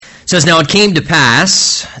says, "Now it came to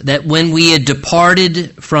pass that when we had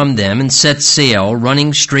departed from them and set sail,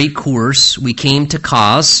 running straight course, we came to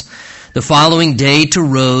Kos, the following day to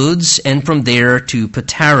Rhodes, and from there to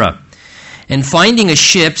Patara. And finding a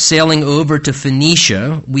ship sailing over to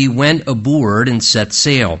Phoenicia, we went aboard and set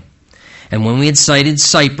sail. And when we had sighted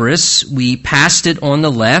Cyprus, we passed it on the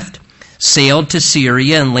left, sailed to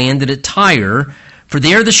Syria, and landed at Tyre, for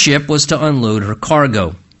there the ship was to unload her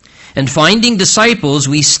cargo. And finding disciples,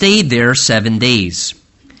 we stayed there 7 days.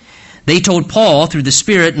 They told Paul through the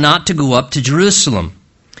Spirit not to go up to Jerusalem.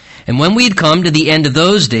 And when we had come to the end of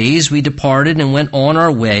those days, we departed and went on our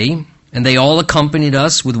way, and they all accompanied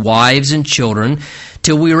us with wives and children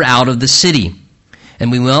till we were out of the city. And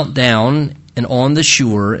we went down and on the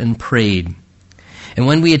shore and prayed. And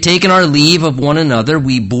when we had taken our leave of one another,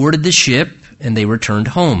 we boarded the ship, and they returned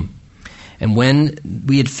home. And when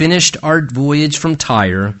we had finished our voyage from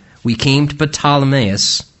Tyre, we came to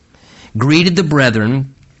Ptolemais, greeted the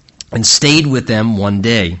brethren, and stayed with them 1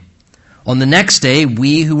 day. On the next day,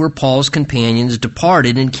 we who were Paul's companions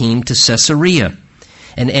departed and came to Caesarea,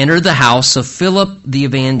 and entered the house of Philip the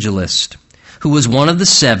evangelist, who was one of the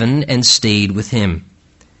 7, and stayed with him.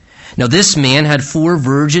 Now this man had 4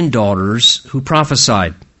 virgin daughters who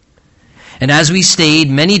prophesied. And as we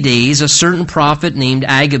stayed many days, a certain prophet named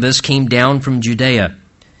Agabus came down from Judea.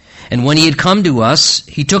 And when he had come to us,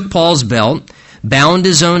 he took Paul's belt, bound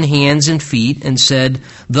his own hands and feet, and said,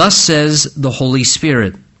 "Thus says the Holy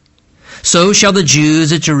Spirit, so shall the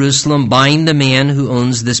Jews at Jerusalem bind the man who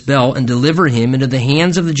owns this belt and deliver him into the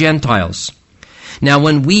hands of the Gentiles." Now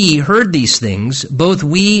when we heard these things, both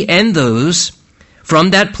we and those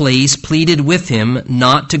from that place pleaded with him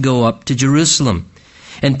not to go up to Jerusalem.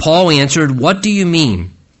 And Paul answered, "What do you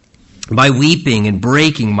mean by weeping and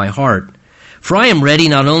breaking my heart? For I am ready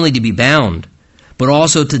not only to be bound, but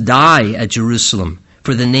also to die at Jerusalem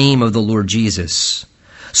for the name of the Lord Jesus."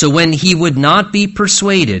 So when he would not be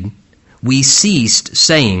persuaded, we ceased,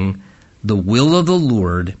 saying, "The will of the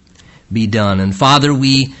Lord be done." And Father,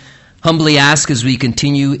 we humbly ask as we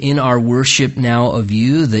continue in our worship now of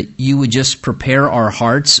you, that you would just prepare our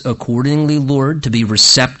hearts accordingly, Lord, to be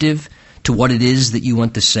receptive to what it is that you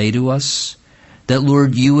want to say to us. That,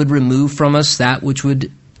 Lord, you would remove from us that which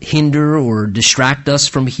would hinder or distract us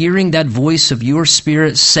from hearing that voice of your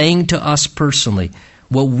Spirit saying to us personally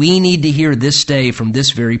what we need to hear this day from this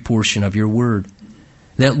very portion of your word.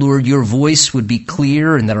 That, Lord, your voice would be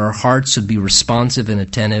clear and that our hearts would be responsive and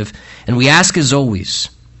attentive. And we ask as always,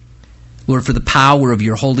 Lord, for the power of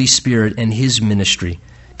your Holy Spirit and his ministry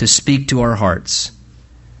to speak to our hearts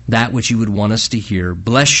that which you would want us to hear.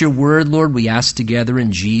 Bless your word, Lord, we ask together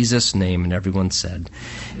in Jesus' name. And everyone said,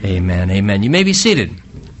 amen, amen. You may be seated.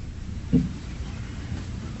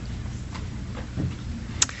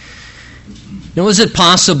 Now, is it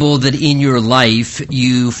possible that in your life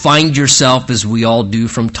you find yourself, as we all do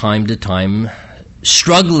from time to time,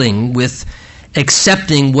 struggling with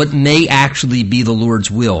accepting what may actually be the Lord's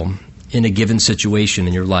will in a given situation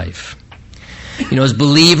in your life? You know, as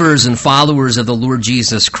believers and followers of the Lord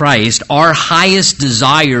Jesus Christ, our highest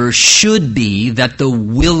desire should be that the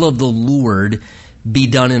will of the Lord be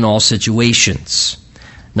done in all situations.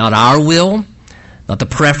 Not our will, not the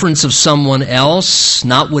preference of someone else,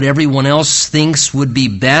 not what everyone else thinks would be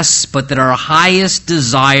best, but that our highest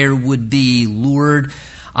desire would be, Lord,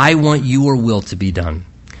 I want your will to be done.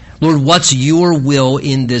 Lord, what's your will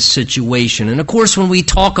in this situation? And of course, when we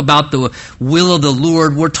talk about the will of the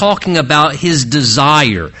Lord, we're talking about his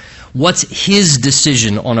desire. What's his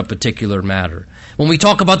decision on a particular matter? When we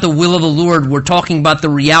talk about the will of the Lord, we're talking about the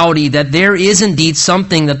reality that there is indeed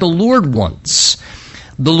something that the Lord wants.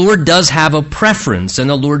 The Lord does have a preference, and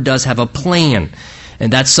the Lord does have a plan.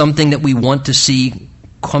 And that's something that we want to see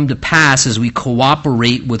come to pass as we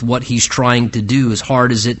cooperate with what he's trying to do, as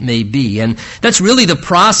hard as it may be. And that's really the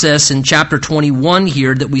process in chapter 21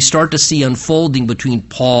 here that we start to see unfolding between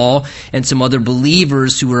Paul and some other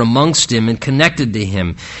believers who are amongst him and connected to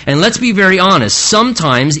him. And let's be very honest,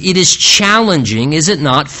 sometimes it is challenging, is it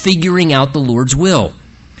not, figuring out the Lord's will.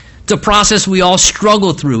 It's a process we all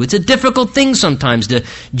struggle through. It's a difficult thing sometimes to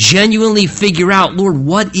genuinely figure out, Lord,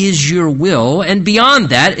 what is your will? And beyond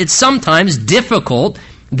that, it's sometimes difficult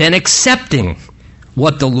than accepting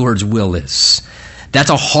what the Lord's will is. That's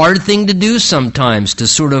a hard thing to do sometimes, to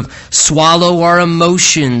sort of swallow our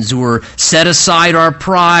emotions or set aside our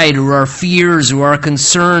pride or our fears or our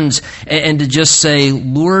concerns and to just say,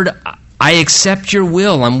 Lord, I accept your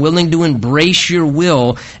will. I'm willing to embrace your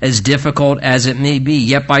will, as difficult as it may be.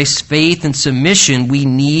 Yet by faith and submission, we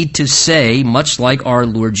need to say, much like our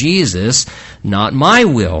Lord Jesus, not my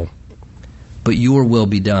will, but your will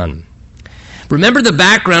be done. Remember the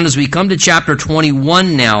background as we come to chapter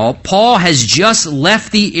 21 now. Paul has just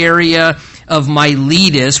left the area of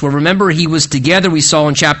Miletus, where remember he was together, we saw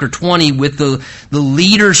in chapter 20, with the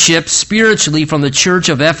leadership spiritually from the church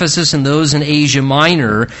of Ephesus and those in Asia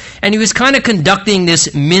Minor. And he was kind of conducting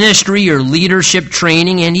this ministry or leadership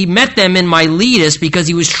training, and he met them in Miletus because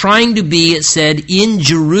he was trying to be, it said, in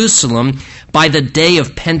Jerusalem by the day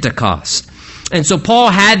of Pentecost. And so Paul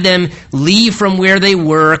had them leave from where they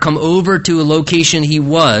were, come over to a location he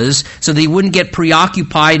was, so that he wouldn't get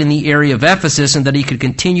preoccupied in the area of Ephesus and that he could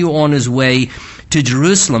continue on his way to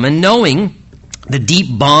Jerusalem. And knowing the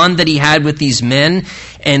deep bond that he had with these men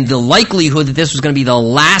and the likelihood that this was going to be the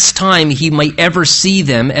last time he might ever see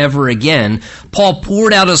them ever again, Paul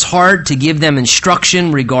poured out his heart to give them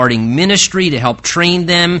instruction regarding ministry, to help train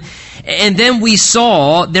them. And then we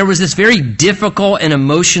saw there was this very difficult and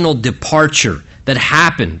emotional departure that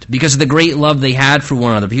happened because of the great love they had for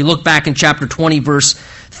one another. If you look back in chapter 20, verse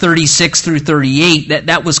 36 through 38,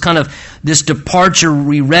 that was kind of this departure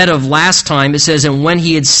we read of last time. It says, and when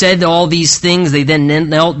he had said all these things, they then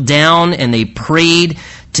knelt down and they prayed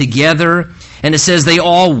together. And it says they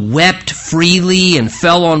all wept freely and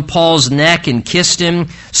fell on Paul's neck and kissed him,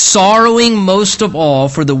 sorrowing most of all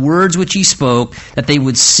for the words which he spoke, that they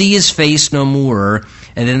would see his face no more.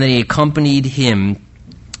 And then they accompanied him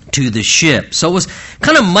to the ship. So it was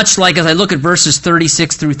kind of much like, as I look at verses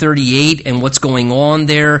 36 through 38 and what's going on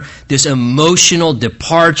there, this emotional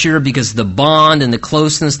departure because of the bond and the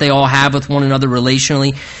closeness they all have with one another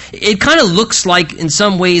relationally. It kind of looks like, in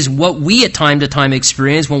some ways, what we at time to time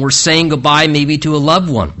experience when we're saying goodbye maybe to a loved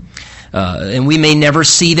one. And we may never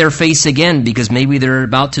see their face again because maybe they're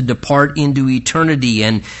about to depart into eternity.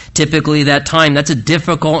 And typically that time, that's a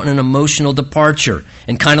difficult and an emotional departure.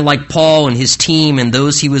 And kind of like Paul and his team and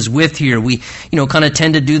those he was with here, we, kind of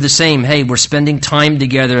tend to do the same. Hey, we're spending time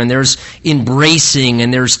together and there's embracing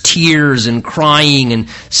and there's tears and crying and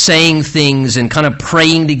saying things and kind of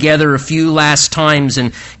praying together a few last times,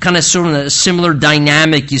 and kind of sort of a similar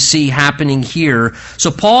dynamic you see happening here.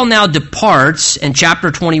 So Paul now departs, and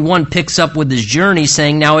chapter 21 picks up with his journey,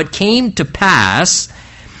 saying, now it came to pass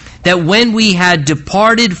that when we had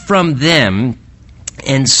departed from them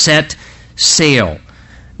and set sail.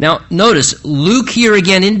 Now, notice, Luke here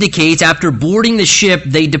again indicates after boarding the ship,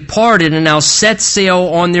 they departed and now set sail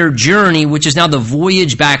on their journey, which is now the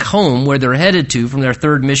voyage back home where they're headed to from their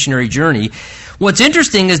third missionary journey. What's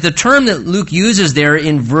interesting is the term that Luke uses there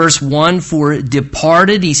in verse 1 for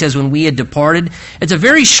departed. He says, when we had departed. It's a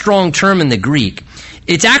very strong term in the Greek.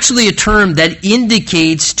 It's actually a term that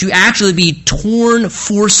indicates to actually be torn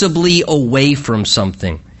forcibly away from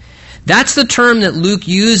something. That's the term that Luke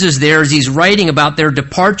uses there as he's writing about their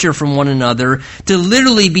departure from one another, to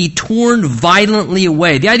literally be torn violently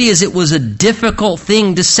away. The idea is it was a difficult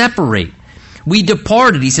thing to separate. We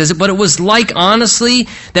departed, he says, but it was like, honestly,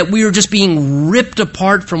 that we were just being ripped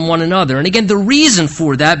apart from one another. And again, the reason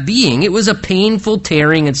for that being, it was a painful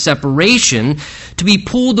tearing and separation to be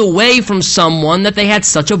pulled away from someone that they had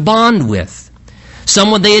such a bond with.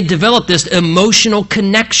 Someone they had developed this emotional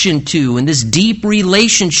connection to and this deep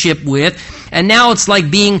relationship with, and now it's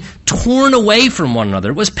like being torn away from one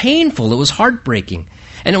another. It was painful. It was heartbreaking.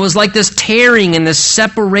 And it was like this tearing and this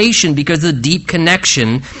separation because of the deep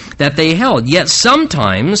connection that they held. Yet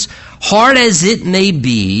sometimes, hard as it may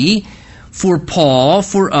be for Paul,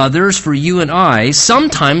 for others, for you and I,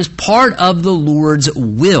 sometimes part of the Lord's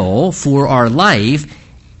will for our life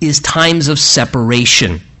is times of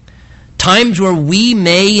separation. Times where we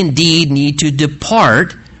may indeed need to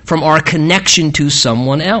depart from our connection to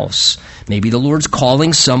someone else. Maybe the Lord's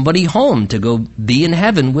calling somebody home to go be in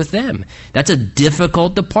heaven with them. That's a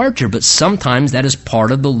difficult departure, but sometimes that is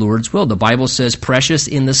part of the Lord's will. The Bible says, precious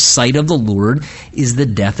in the sight of the Lord is the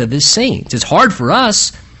death of his saints. It's hard for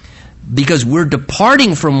us because we're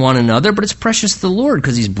departing from one another, but it's precious to the Lord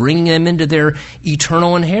because he's bringing them into their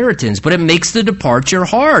eternal inheritance. But it makes the departure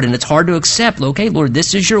hard, and it's hard to accept. Okay, Lord,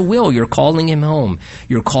 this is your will. You're calling him home.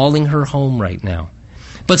 You're calling her home right now.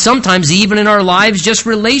 But sometimes even in our lives, just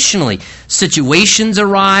relationally, situations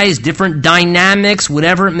arise, different dynamics,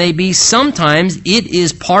 whatever it may be. Sometimes it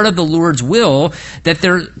is part of the Lord's will that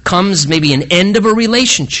there comes maybe an end of a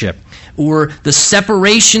relationship, or the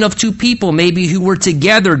separation of two people, maybe who were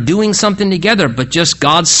together, doing something together, but just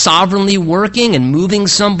God sovereignly working and moving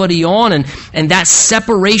somebody on, and that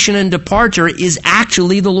separation and departure is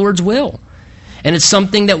actually the Lord's will. And it's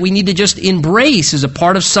something that we need to just embrace as a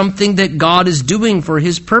part of something that God is doing for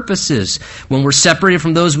his purposes. When we're separated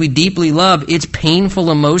from those we deeply love, it's painful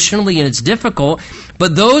emotionally and it's difficult,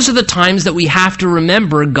 but those are the times that we have to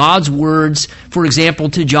remember God's words, for example,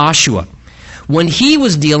 to Joshua. when he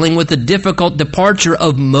was dealing with the difficult departure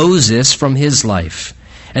of Moses from his life.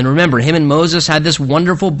 And remember, him and Moses had this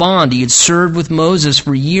wonderful bond. He had served with Moses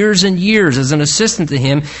for years and years as an assistant to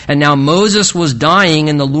him, and now Moses was dying,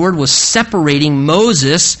 and the Lord was separating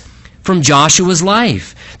Moses from Joshua's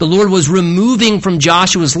life. The Lord was removing from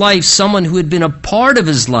Joshua's life someone who had been a part of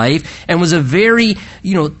his life and was a very,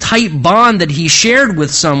 tight bond that he shared with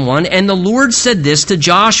someone. And the Lord said this to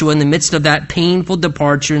Joshua in the midst of that painful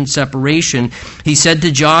departure and separation. He said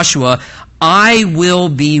to Joshua, I will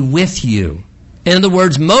be with you. In other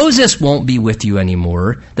words, Moses won't be with you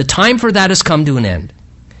anymore. The time for that has come to an end.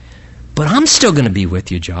 But I'm still going to be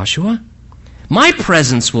with you, Joshua. My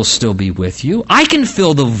presence will still be with you. I can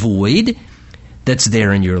fill the void that's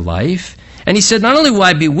there in your life. And he said, not only will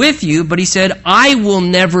I be with you, but he said, I will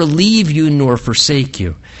never leave you nor forsake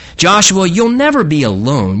you. Joshua, you'll never be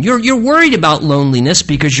alone. You're worried about loneliness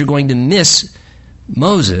because you're going to miss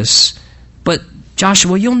Moses. But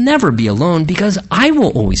Joshua, you'll never be alone because I will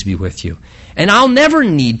always be with you. And I'll never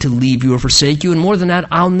need to leave you or forsake you. And more than that,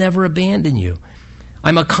 I'll never abandon you.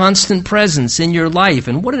 I'm a constant presence in your life.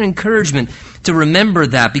 And what an encouragement to remember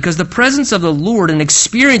that, because the presence of the Lord and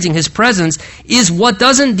experiencing His presence is what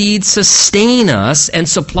does indeed sustain us and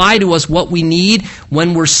supply to us what we need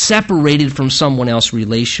when we're separated from someone else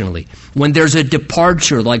relationally. When there's a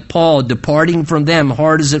departure, like Paul departing from them,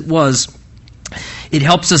 hard as it was, it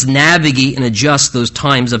helps us navigate and adjust those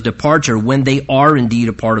times of departure when they are indeed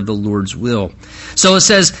a part of the Lord's will. So it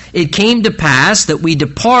says, it came to pass that we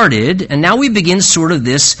departed, and now we begin sort of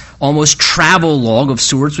this almost travel log of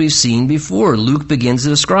sorts we've seen before. Luke begins to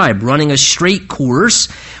describe, running a straight course,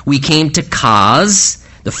 we came to Kaz,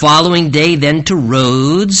 the following day then to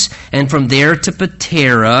Rhodes, and from there to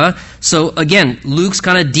Patara. So again, Luke's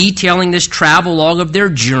kind of detailing this travel log of their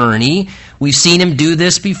journey. We've seen him do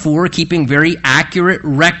this before, keeping very accurate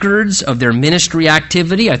records of their ministry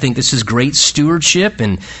activity. I think this is great stewardship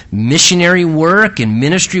and missionary work and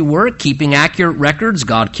ministry work, keeping accurate records.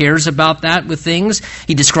 God cares about that with things.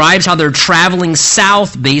 He describes how they're traveling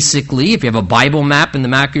south, basically. If you have a Bible map in the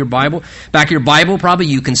back of your Bible, probably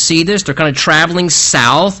you can see this. They're kind of traveling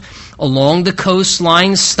south along the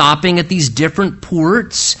coastline, stopping at these different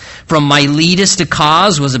ports. From Miletus to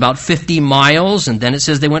Kaz was about 50 miles, and then it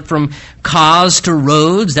says they went from Kaz to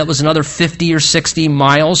Rhodes. That was another 50 or 60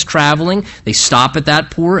 miles traveling. They stop at that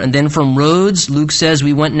port, and then from Rhodes, Luke says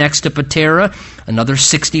we went next to Patara, another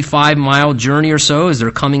 65-mile journey or so as they're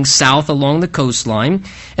coming south along the coastline.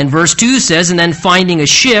 And verse 2 says, and then finding a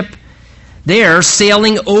ship there,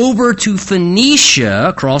 sailing over to Phoenicia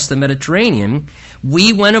across the Mediterranean,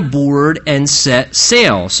 we went aboard and set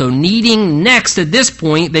sail. So needing next at this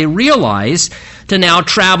point, they realize to now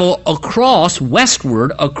travel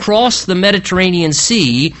westward across the Mediterranean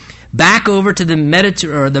Sea, back over to the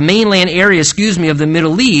mainland area, of the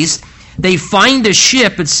Middle East. They find a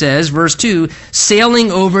ship, it says, verse 2,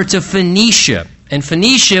 sailing over to Phoenicia. And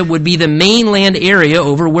Phoenicia would be the mainland area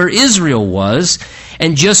over where Israel was.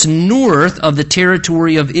 And just north of the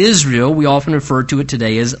territory of Israel, we often refer to it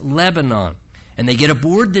today as Lebanon. And they get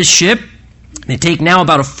aboard this ship. They take now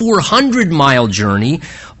about a 400-mile journey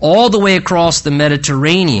all the way across the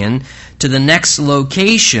Mediterranean to the next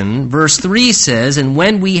location. Verse 3 says, and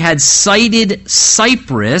when we had sighted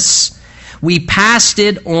Cyprus, we passed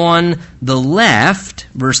it on the left,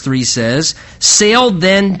 verse 3 says, sailed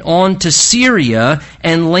then on to Syria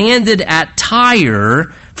and landed at Tyre,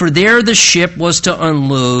 for there the ship was to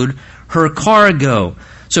unload her cargo.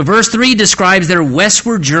 So verse 3 describes their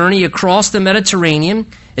westward journey across the Mediterranean.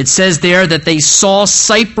 It says there that they saw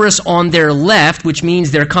Cyprus on their left, which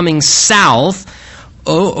means they're coming south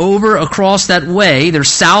over across that way. They're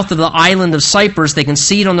south of the island of Cyprus. They can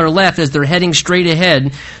see it on their left as they're heading straight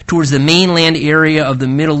ahead towards the mainland area of the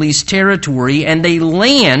Middle East territory. And they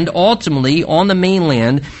land ultimately on the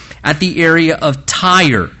mainland at the area of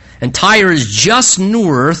Tyre. And Tyre is just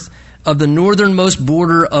north of the northernmost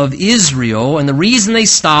border of Israel. And the reason they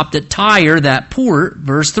stopped at Tyre, that port,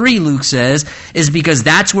 verse 3, Luke says, is because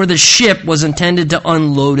that's where the ship was intended to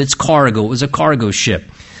unload its cargo. It was a cargo ship.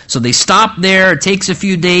 So they stop there. It takes a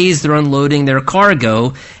few days. They're unloading their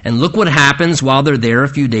cargo. And look what happens while they're there a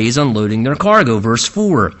few days unloading their cargo. Verse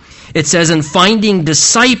 4. It says, and finding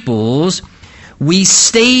disciples, we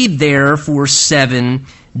stayed there for 7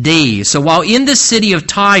 days. So while in the city of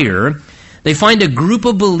Tyre, they find a group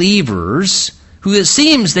of believers who it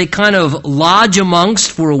seems they kind of lodge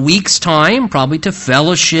amongst for a week's time, probably to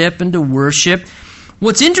fellowship and to worship.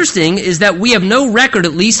 What's interesting is that we have no record,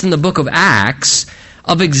 at least in the book of Acts,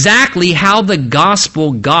 of exactly how the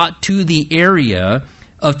gospel got to the area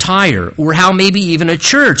of Tyre, or how maybe even a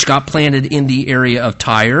church got planted in the area of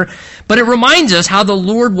Tyre. But it reminds us how the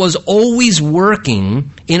Lord was always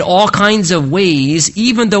working in all kinds of ways,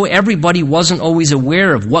 even though everybody wasn't always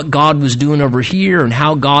aware of what God was doing over here and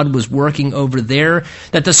how God was working over there,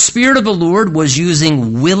 that the Spirit of the Lord was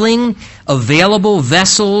using willing, available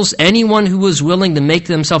vessels, anyone who was willing to make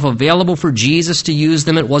themselves available for Jesus to use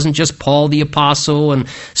them. It wasn't just Paul the Apostle and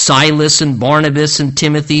Silas and Barnabas and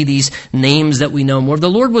Timothy, these names that we know more. The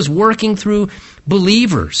Lord was working through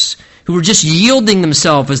believers who were just yielding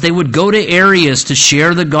themselves as they would go to areas to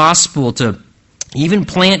share the gospel, to even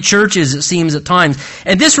plant churches, it seems at times.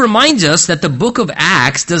 And this reminds us that the book of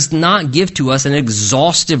Acts does not give to us an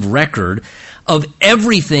exhaustive record of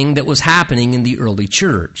everything that was happening in the early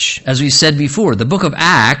church. As we said before, the book of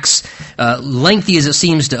Acts, lengthy as it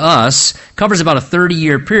seems to us, covers about a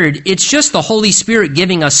 30-year period. It's just the Holy Spirit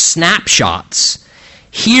giving us snapshots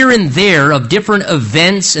here and there of different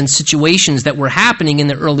events and situations that were happening in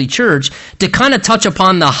the early church to kind of touch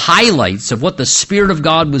upon the highlights of what the Spirit of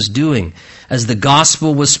God was doing as the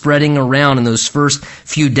gospel was spreading around in those first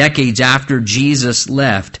few decades after Jesus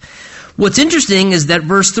left. What's interesting is that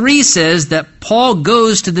verse 3 says that Paul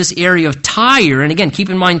goes to this area of Tyre, and again, keep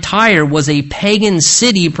in mind Tyre was a pagan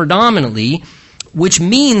city predominantly, which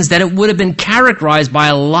means that it would have been characterized by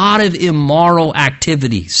a lot of immoral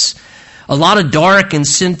activities, a lot of dark and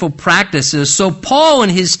sinful practices. So Paul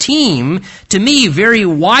and his team, to me, very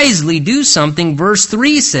wisely do something. Verse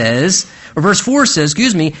 4 says,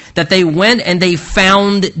 that they went and they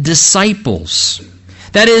found disciples.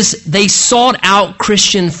 That is, they sought out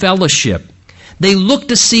Christian fellowship. They looked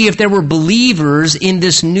to see if there were believers in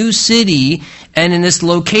this new city and in this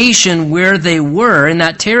location where they were, in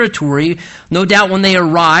that territory. No doubt when they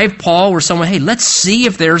arrived, Paul or someone, hey, let's see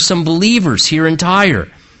if there are some believers here in Tyre.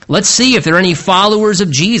 Let's see if there are any followers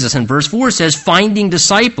of Jesus. And verse 4 says, finding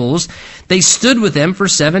disciples, they stood with them for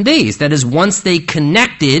 7 days. That is, once they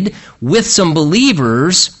connected with some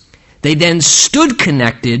believers, they then stood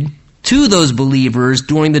connected to those believers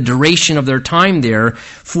during the duration of their time there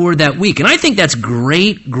for that week. And I think that's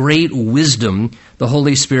great, great wisdom the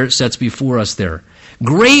Holy Spirit sets before us there.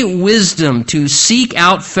 Great wisdom to seek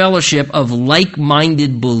out fellowship of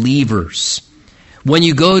like-minded believers. When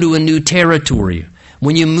you go to a new territory,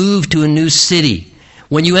 when you move to a new city,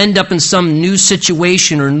 when you end up in some new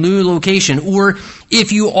situation or new location, or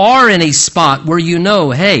if you are in a spot where you know,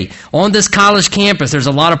 hey, on this college campus there's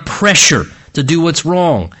a lot of pressure to do what's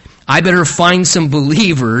wrong, I better find some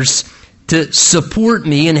believers to support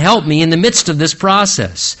me and help me in the midst of this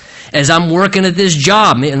process. As I'm working at this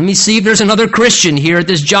job, let me see if there's another Christian here at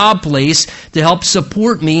this job place to help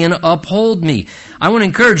support me and uphold me. I want to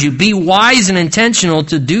encourage you, be wise and intentional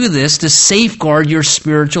to do this to safeguard your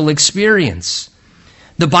spiritual experience.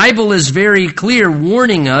 The Bible is very clear,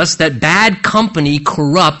 warning us that bad company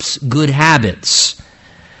corrupts good habits.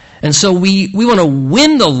 And so we want to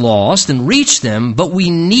win the lost and reach them, but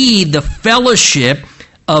we need the fellowship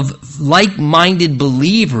of like-minded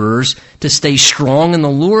believers to stay strong in the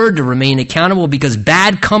Lord, to remain accountable, because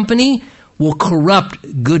bad company will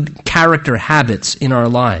corrupt good character habits in our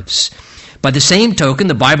lives. By the same token,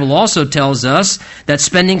 the Bible also tells us that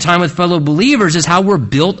spending time with fellow believers is how we're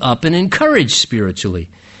built up and encouraged spiritually.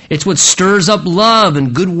 It's what stirs up love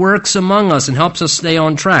and good works among us and helps us stay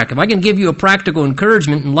on track. If I can give you a practical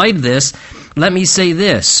encouragement in light of this, let me say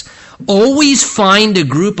this. Always find a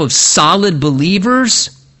group of solid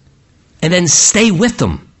believers and then stay with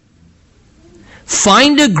them.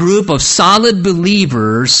 Find a group of solid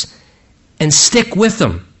believers and stick with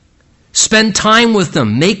them. Spend time with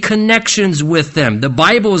them. Make connections with them. The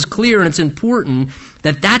Bible is clear, and it's important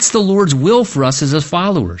that that's the Lord's will for us as His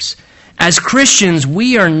followers. As Christians,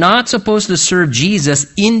 we are not supposed to serve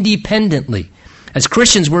Jesus independently. As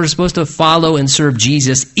Christians, we're supposed to follow and serve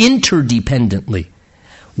Jesus interdependently,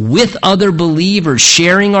 with other believers,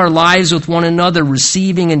 sharing our lives with one another,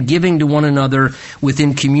 receiving and giving to one another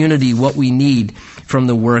within community what we need from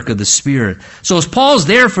the work of the Spirit. So as Paul's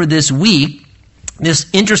there for this week, this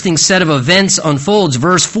interesting set of events unfolds.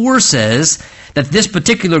 Verse 4 says that this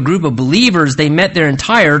particular group of believers, they met there in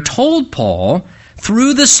Tyre, told Paul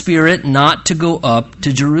through the Spirit not to go up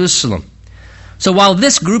to Jerusalem. So while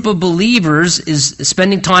this group of believers is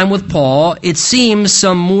spending time with Paul, it seems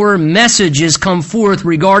some more messages come forth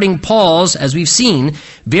regarding Paul's, as we've seen,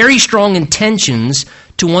 very strong intentions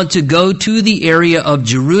to want to go to the area of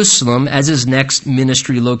Jerusalem as his next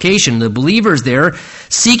ministry location. The believers there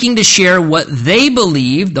seeking to share what they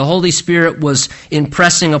believed the Holy Spirit was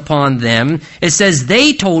impressing upon them. It says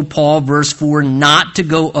they told Paul, verse 4, not to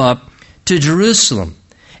go up to Jerusalem.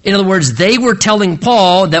 In other words, they were telling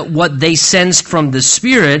Paul that what they sensed from the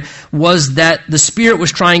Spirit was that the Spirit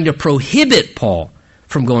was trying to prohibit Paul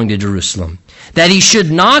from going to Jerusalem. That he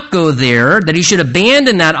should not go there, that he should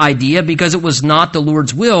abandon that idea because it was not the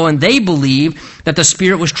Lord's will, and they believed that the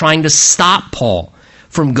Spirit was trying to stop Paul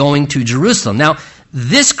from going to Jerusalem. Now,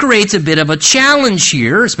 this creates a bit of a challenge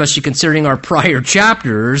here, especially considering our prior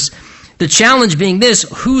chapters. The challenge being this: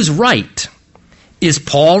 who's right? Is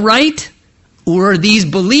Paul right? Or are these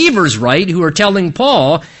believers right who are telling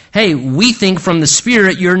Paul, hey, we think from the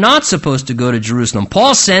Spirit you're not supposed to go to Jerusalem?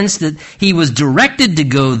 Paul sensed that he was directed to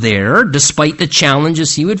go there despite the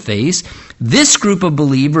challenges he would face. This group of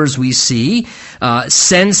believers we see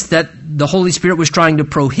sensed that the Holy Spirit was trying to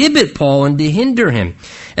prohibit Paul and to hinder him.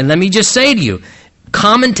 And let me just say to you,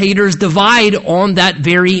 commentators divide on that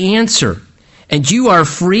very answer. And you are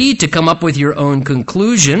free to come up with your own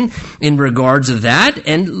conclusion in regards of that.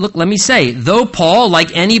 And look, let me say, though Paul,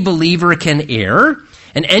 like any believer, can err,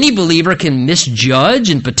 and any believer can misjudge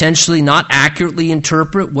and potentially not accurately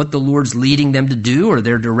interpret what the Lord's leading them to do or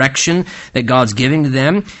their direction that God's giving to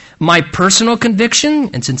them, my personal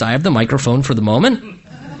conviction, and since I have the microphone for the moment,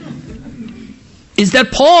 is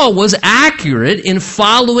that Paul was accurate in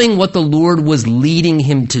following what the Lord was leading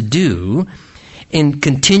him to do, in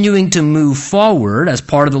continuing to move forward as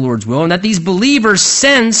part of the Lord's will, and that these believers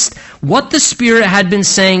sensed what the Spirit had been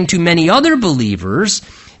saying to many other believers,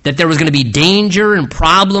 that there was going to be danger and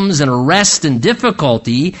problems and arrest and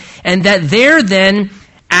difficulty, and that their then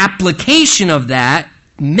application of that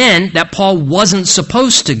meant that Paul wasn't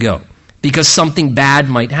supposed to go because something bad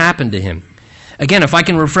might happen to him. Again, if I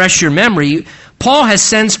can refresh your memory, Paul has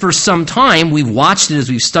sensed for some time, we've watched it as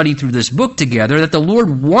we've studied through this book together, that the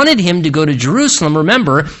Lord wanted him to go to Jerusalem,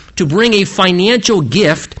 remember, to bring a financial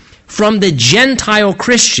gift from the Gentile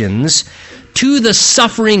Christians to the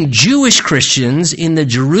suffering Jewish Christians in the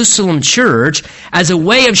Jerusalem church as a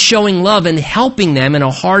way of showing love and helping them in a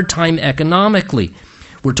hard time economically.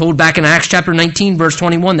 We're told back in Acts chapter 19, verse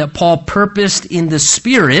 21, that Paul purposed in the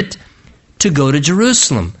Spirit to go to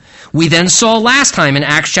Jerusalem. We then saw last time in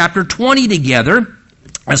Acts chapter 20 together,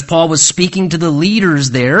 as Paul was speaking to the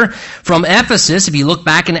leaders there from Ephesus. If you look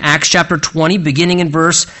back in Acts chapter 20, beginning in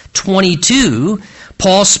verse 22,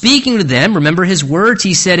 Paul speaking to them, remember his words,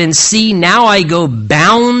 he said, "And see, now I go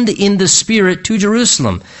bound in the Spirit to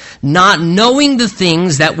Jerusalem, not knowing the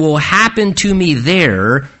things that will happen to me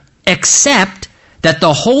there, except that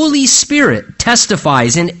the Holy Spirit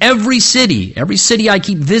testifies in every city I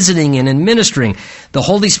keep visiting in and ministering. The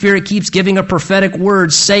Holy Spirit keeps giving a prophetic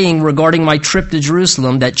word saying regarding my trip to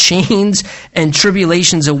Jerusalem that chains and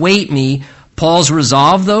tribulations await me." Paul's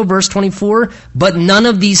resolve, though, verse 24, "But none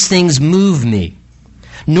of these things move me,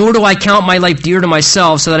 nor do I count my life dear to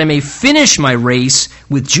myself, so that I may finish my race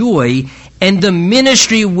with joy and the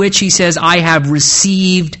ministry which," he says, "I have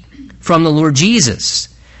received from the Lord Jesus,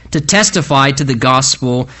 to testify to the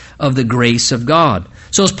gospel of the grace of God."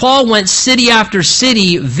 So as Paul went city after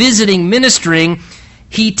city visiting, ministering,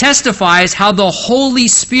 he testifies how the Holy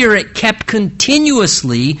Spirit kept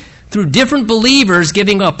continuously through different believers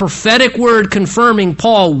giving a prophetic word confirming,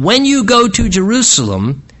 Paul, when you go to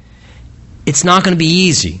Jerusalem, it's not going to be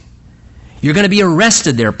easy. You're going to be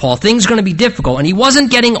arrested there, Paul. Things are going to be difficult. And he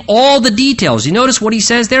wasn't getting all the details. You notice what he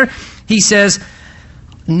says there? He says,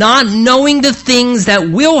 not knowing the things that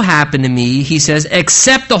will happen to me, he says,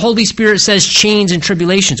 except the Holy Spirit says chains and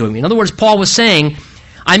tribulations with me. In other words, Paul was saying,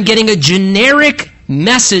 I'm getting a generic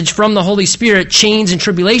message from the Holy Spirit, chains and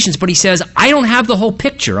tribulations, but he says, I don't have the whole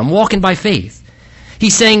picture. I'm walking by faith.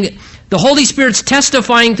 He's saying, the Holy Spirit's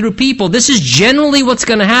testifying through people. This is generally what's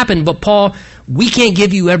going to happen, but Paul, we can't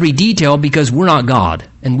give you every detail because we're not God,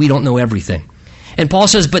 and we don't know everything. And Paul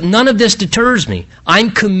says, but none of this deters me.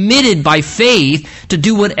 I'm committed by faith to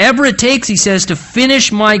do whatever it takes, he says, to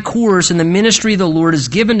finish my course in the ministry the Lord has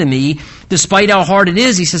given to me, despite how hard it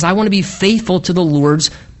is. He says, I want to be faithful to the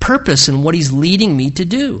Lord's purpose and what he's leading me to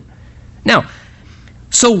do. Now,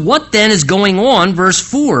 so what then is going on, verse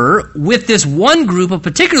 4, with this one group of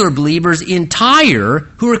particular believers in Tyre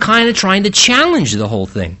who are kind of trying to challenge the whole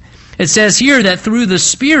thing? It says here that through the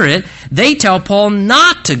Spirit, they tell Paul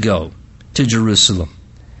not to go to Jerusalem.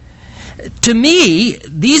 To me,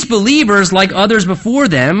 these believers, like others before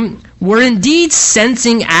them, were indeed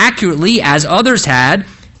sensing accurately, as others had,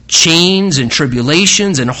 chains and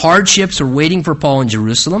tribulations and hardships were waiting for Paul in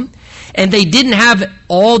Jerusalem. And they didn't have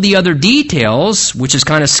all the other details, which is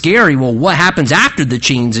kind of scary. Well, what happens after the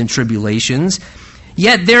chains and tribulations?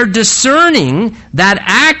 Yet they're discerning that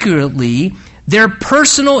accurately their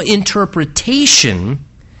personal interpretation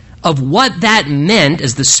of what that meant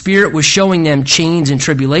as the Spirit was showing them chains and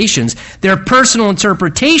tribulations, their personal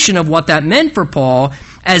interpretation of what that meant for Paul,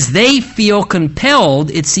 as they feel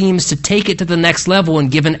compelled, it seems, to take it to the next level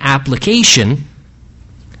and give an application,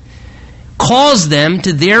 cause them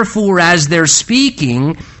to therefore, as they're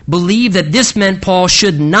speaking, believe that this meant Paul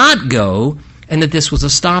should not go and that this was a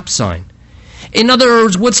stop sign. In other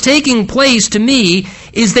words, what's taking place to me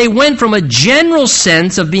is they went from a general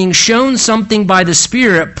sense of being shown something by the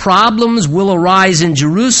Spirit, problems will arise in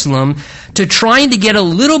Jerusalem, to trying to get a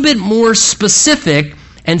little bit more specific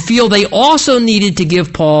and feel they also needed to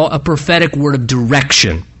give Paul a prophetic word of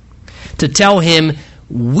direction, to tell him,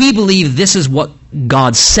 we believe this is what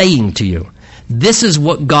God's saying to you. This is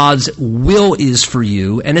what God's will is for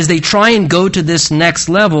you. And as they try and go to this next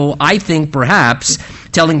level, I think perhaps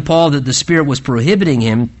telling Paul that the Spirit was prohibiting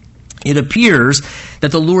him, it appears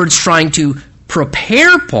that the Lord's trying to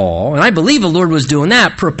prepare Paul, and I believe the Lord was doing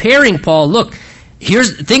that, preparing Paul. Look,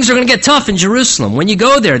 things are going to get tough in Jerusalem. When you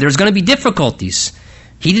go there, there's going to be difficulties.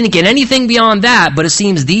 He didn't get anything beyond that, but it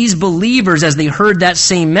seems these believers, as they heard that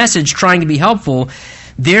same message trying to be helpful,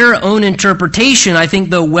 their own interpretation, I think,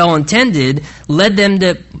 though well-intended, led them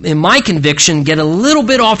to, in my conviction, get a little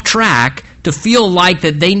bit off track, to feel like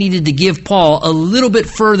that they needed to give Paul a little bit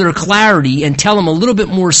further clarity and tell him a little bit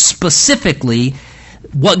more specifically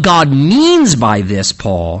what God means by this,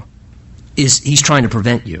 Paul, is he's trying to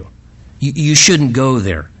prevent you. You shouldn't go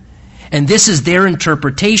there. And this is their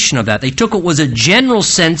interpretation of that. They took what was a general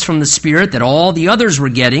sense from the Spirit that all the others were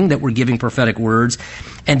getting, that were giving prophetic words,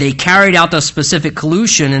 and they carried out the specific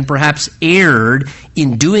collusion and perhaps erred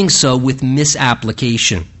in doing so with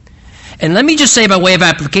misapplication. And let me just say by way of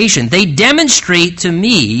application, they demonstrate to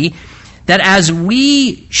me that as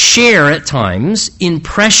we share at times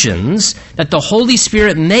impressions that the Holy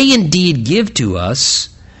Spirit may indeed give to us,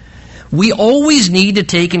 we always need to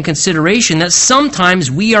take in consideration that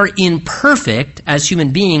sometimes we are imperfect as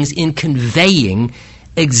human beings in conveying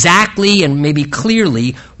exactly and maybe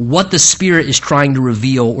clearly what the Spirit is trying to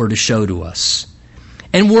reveal or to show to us.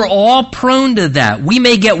 And we're all prone to that. We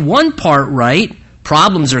may get one part right,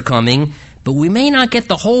 problems are coming, but we may not get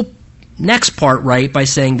the whole next part right by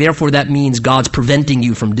saying, therefore, that means God's preventing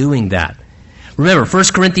you from doing that. Remember, 1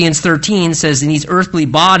 Corinthians 13 says, in these earthly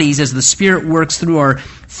bodies, as the Spirit works through our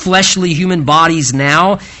fleshly human bodies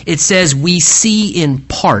now, it says we see in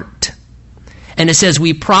part. And it says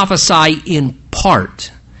we prophesy in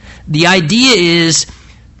part. The idea is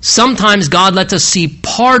sometimes God lets us see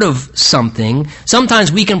part of something.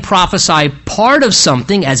 Sometimes we can prophesy part of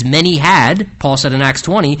something, as many had. Paul said in Acts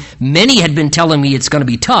 20, many had been telling me it's going to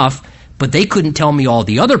be tough, but they couldn't tell me all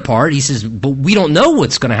the other part. He says, but we don't know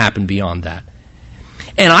what's going to happen beyond that.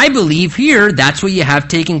 And I believe here that's what you have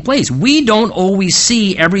taking place. We don't always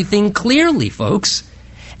see everything clearly, folks.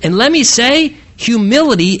 And let me say,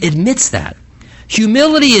 humility admits that.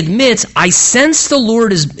 Humility admits, I sense the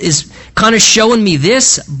Lord is kind of showing me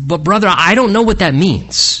this, but brother, I don't know what that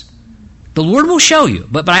means. The Lord will show you,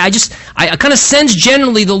 but I kind of sense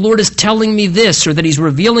generally the Lord is telling me this, or that He's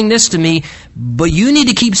revealing this to me, but you need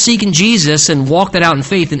to keep seeking Jesus and walk that out in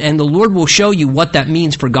faith, and the Lord will show you what that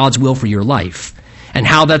means for God's will for your life and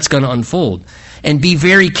how that's going to unfold. And be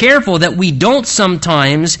very careful that we don't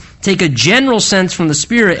sometimes take a general sense from the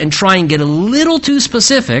Spirit and try and get a little too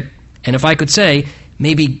specific, and if I could say,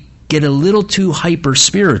 maybe get a little too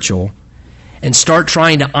hyper-spiritual, and start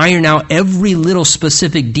trying to iron out every little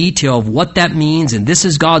specific detail of what that means, and this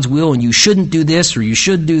is God's will, and you shouldn't do this, or you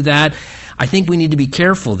should do that. I think we need to be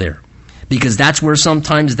careful there, because that's where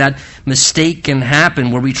sometimes that mistake can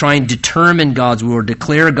happen, where we try and determine God's will or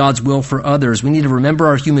declare God's will for others. We need to remember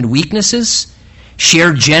our human weaknesses,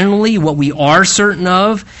 share generally what we are certain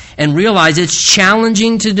of, and realize it's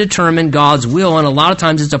challenging to determine God's will, and a lot of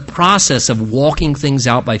times it's a process of walking things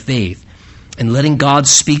out by faith and letting God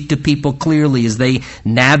speak to people clearly as they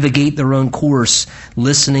navigate their own course,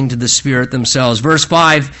 listening to the Spirit themselves. Verse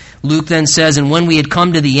 5, Luke then says, and when we had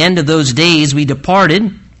come to the end of those days, we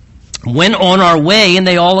departed, went on our way, and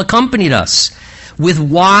they all accompanied us with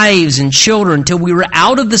wives and children till we were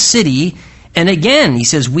out of the city. And again, he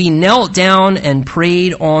says, we knelt down and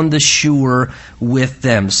prayed on the shore with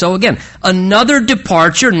them. So again, another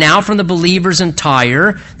departure now from the believers in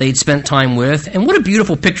Tyre they'd spent time with. And what a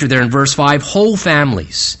beautiful picture there in verse 5, whole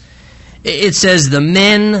families. It says the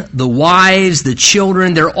men, the wives, the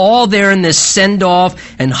children, they're all there in this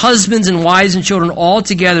send-off, and husbands and wives and children all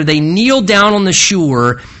together. They kneel down on the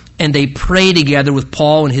shore and they pray together with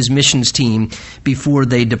Paul and his missions team before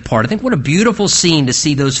they depart. I think what a beautiful scene to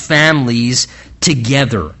see those families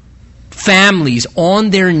together. Families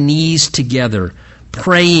on their knees together,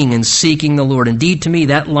 praying and seeking the Lord. Indeed, to me,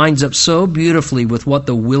 that lines up so beautifully with what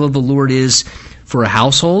the will of the Lord is for a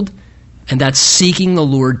household, and that's seeking the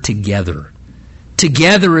Lord together.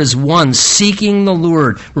 Together as one, seeking the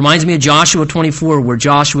Lord. Reminds me of Joshua 24, where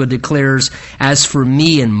Joshua declares, "As for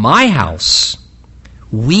me and my house,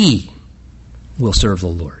 we will serve the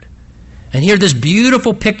Lord." And here, this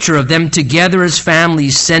beautiful picture of them together as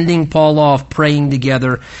families, sending Paul off, praying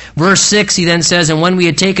together. Verse 6, he then says, "And when we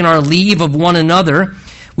had taken our leave of one another,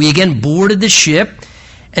 we again boarded the ship,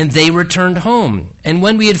 and they returned home. And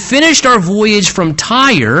when we had finished our voyage from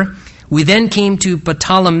Tyre, we then came to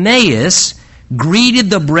Ptolemais, greeted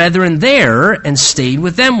the brethren there, and stayed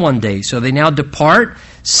with them one day." So they now depart,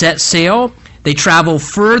 set sail. They travel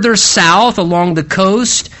further south along the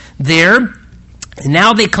coast there. And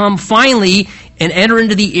now they come finally and enter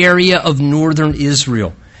into the area of northern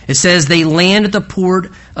Israel. It says they land at the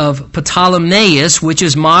port of Ptolemais, which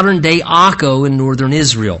is modern-day Akko in northern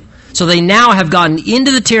Israel. So they now have gotten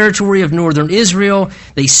into the territory of northern Israel.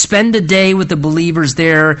 They spend a day with the believers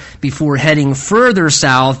there before heading further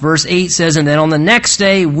south. Verse 8 says, "And then on the next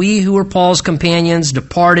day, we who were Paul's companions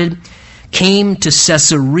departed, came to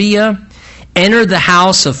Caesarea, entered the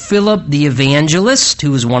house of Philip the evangelist,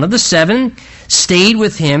 who was one of the 7, stayed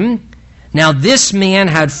with him. Now this man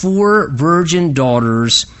had 4 virgin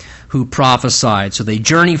daughters who prophesied." So they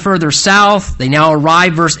journey further south. They now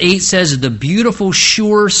arrive, verse 8 says, at the beautiful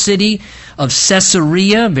shore city of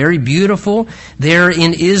Caesarea, very beautiful, there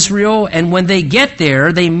in Israel. And when they get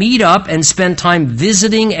there, they meet up and spend time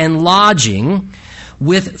visiting and lodging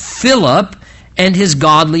with Philip and his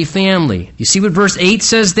godly family. You see what verse 8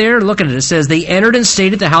 says there? Look at it. It says, "They entered and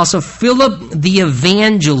stayed at the house of Philip the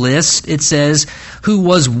evangelist," it says, "who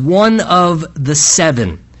was one of the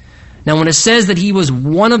 7. Now, when it says that he was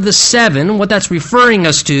one of the 7, what that's referring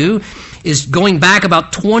us to is going back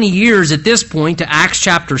about 20 years at this point to Acts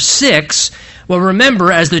chapter 6. Well,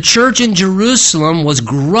 remember, as the church in Jerusalem was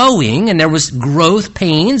growing, and there was growth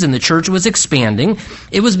pains, and the church was expanding,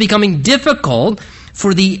 it was becoming difficult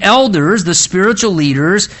for the elders, the spiritual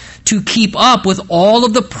leaders, to keep up with all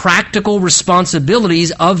of the practical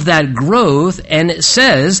responsibilities of that growth. And it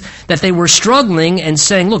says that they were struggling and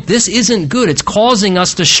saying, look, this isn't good. It's causing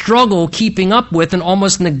us to struggle keeping up with and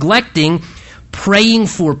almost neglecting praying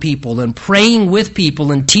for people and praying with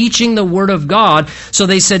people and teaching the Word of God. So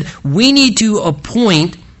they said, we need to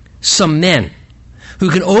appoint some men who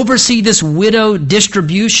can oversee this widow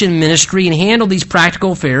distribution ministry and handle these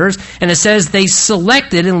practical affairs. And it says they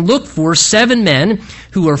selected and looked for 7 men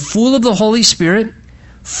who are full of the Holy Spirit,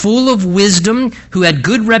 full of wisdom, who had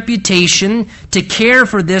good reputation to care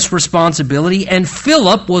for this responsibility. And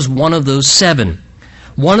Philip was one of those 7.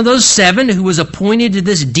 One of those 7 who was appointed to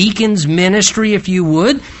this deacon's ministry, if you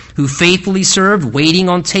would, who faithfully served, waiting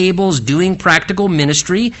on tables, doing practical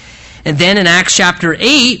ministry. And then in Acts chapter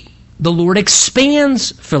 8, the Lord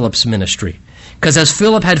expands Philip's ministry. Because as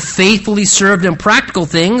Philip had faithfully served in practical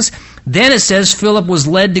things, then it says Philip was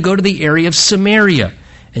led to go to the area of Samaria.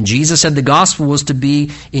 And Jesus said the gospel was to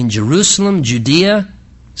be in Jerusalem, Judea,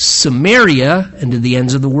 Samaria, and to the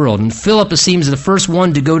ends of the world. And Philip seems the first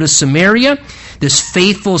one to go to Samaria. This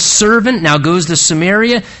faithful servant now goes to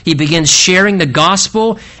Samaria. He begins sharing the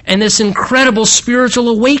gospel, and this incredible spiritual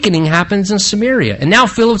awakening happens in Samaria. And now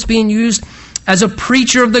Philip's being used as a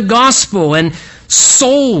preacher of the gospel, and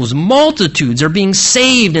souls, multitudes are being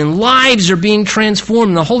saved, and lives are being transformed.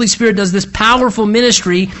 And the Holy Spirit does this powerful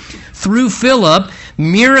ministry through Philip.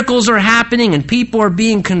 Miracles are happening, and people are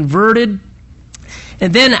being converted.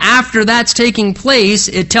 And then after that's taking place,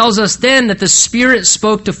 it tells us then that the Spirit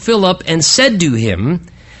spoke to Philip and said to him,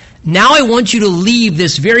 now I want you to leave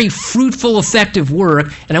this very fruitful, effective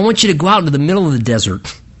work, and I want you to go out into the middle of the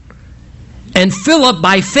desert. And Philip,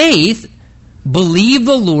 by faith, believed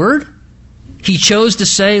the Lord. He chose to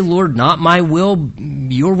say, Lord, not my will,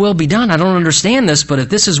 your will be done. I don't understand this, but if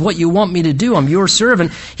this is what you want me to do, I'm your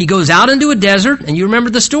servant. He goes out into a desert, and you remember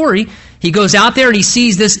the story. He goes out there and he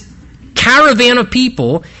sees this caravan of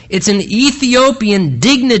people. It's an Ethiopian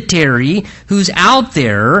dignitary who's out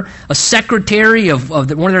there, a secretary of one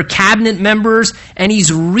of their cabinet members, and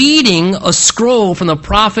he's reading a scroll from the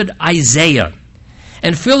prophet Isaiah.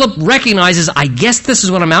 And Philip recognizes, I guess this is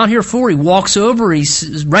what I'm out here for. He walks over, he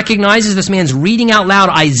recognizes this man's reading out loud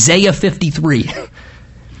Isaiah 53.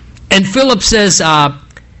 And Philip says,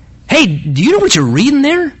 hey, do you know what you're reading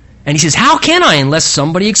there? And he says, how can I unless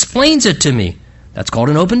somebody explains it to me? That's called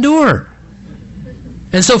an open door.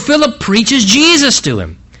 And so Philip preaches Jesus to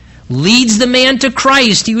him. leads the man to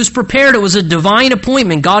Christ. He was prepared. It was a divine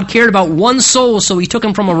appointment. God cared about one soul, so he took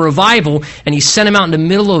him from a revival and he sent him out in the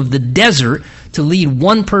middle of the desert to lead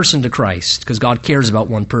one person to Christ, because God cares about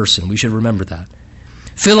one person. We should remember that.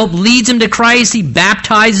 Philip leads him to Christ. He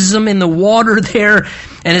baptizes him in the water there.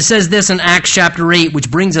 And it says this in Acts chapter 8,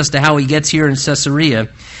 which brings us to how he gets here in Caesarea.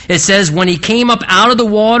 It says, when he came up out of the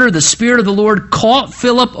water, the Spirit of the Lord caught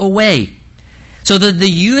Philip away, so that the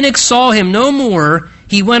eunuch saw him no more.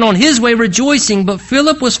 He went on his way rejoicing, but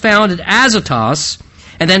Philip was found at Azotus,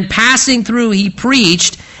 and then passing through, he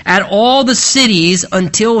preached at all the cities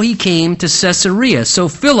until he came to Caesarea. So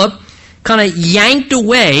Philip kind of yanked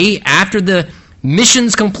away after the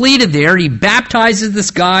mission's completed there. He baptizes this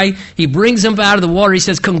guy. He brings him out of the water. He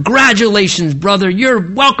says, congratulations, brother.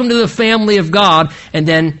 You're welcome to the family of God. And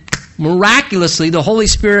then miraculously, the Holy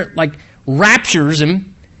Spirit raptures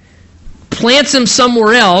him, plants him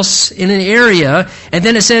somewhere else in an area, and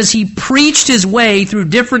then it says he preached his way through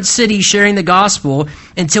different cities sharing the gospel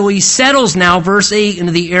until he settles now, verse 8,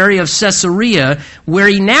 into the area of Caesarea, where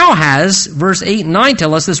he now has, verse 8 and 9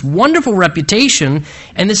 tell us, this wonderful reputation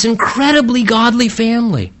and this incredibly godly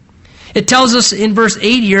family. It tells us in verse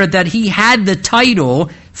 8 here that he had the title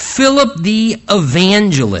Philip the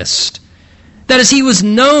Evangelist. That is, he was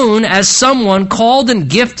known as someone called and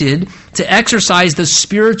gifted to exercise the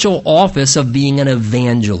spiritual office of being an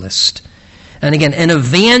evangelist. And again, an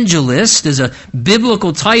evangelist is a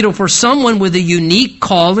biblical title for someone with a unique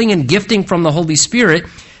calling and gifting from the Holy Spirit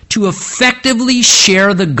to effectively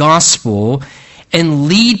share the gospel and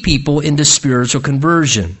lead people into spiritual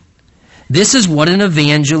conversion. This is what an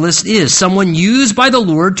evangelist is, someone used by the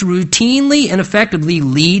Lord to routinely and effectively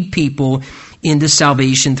lead people into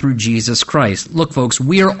salvation through Jesus Christ. Look, folks,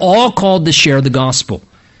 we are all called to share the gospel.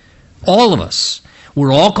 All of us.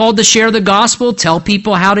 We're all called to share the gospel, tell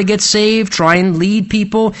people how to get saved, try and lead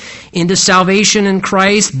people into salvation in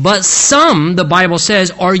Christ. But some, the Bible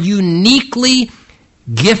says, are uniquely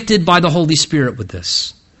gifted by the Holy Spirit with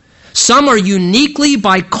this. Some are uniquely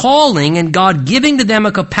by calling and God giving to them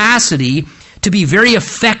a capacity to be very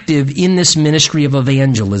effective in this ministry of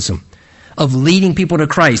evangelism, of leading people to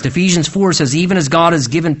Christ. Ephesians 4 says, even as God has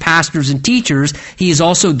given pastors and teachers, he has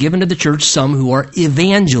also given to the church some who are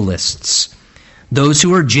evangelists. Those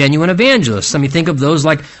who are genuine evangelists. I mean, think of those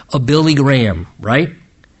like a Billy Graham, right?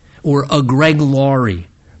 Or a Greg Laurie.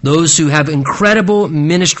 Those who have incredible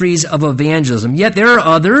ministries of evangelism. Yet there are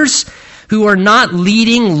others who are not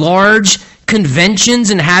leading large conventions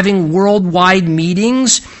and having worldwide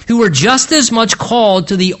meetings, who are just as much called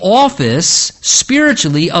to the office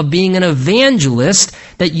spiritually of being an evangelist,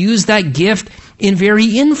 that use that gift in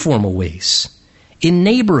very informal ways, in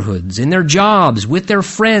neighborhoods, in their jobs, with their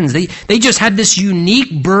friends. They just have this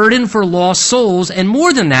unique burden for lost souls, and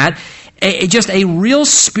more than that, just a real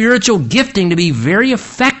spiritual gifting to be very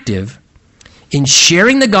effective in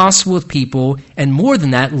sharing the gospel with people, and more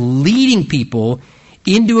than that, leading people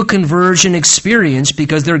into a conversion experience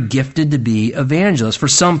because they're gifted to be evangelists. For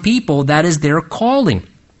some people, that is their calling.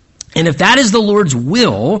 And if that is the Lord's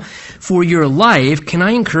will for your life, can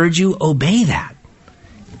I encourage you, obey that.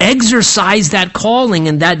 Exercise that calling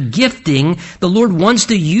and that gifting. The Lord wants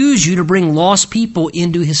to use you to bring lost people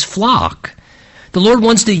into his flock. The Lord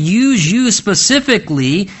wants to use you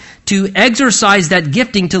specifically to exercise that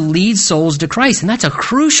gifting to lead souls to Christ. And that's a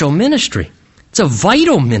crucial ministry. It's a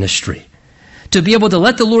vital ministry. To be able to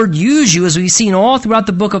let the Lord use you, as we've seen all throughout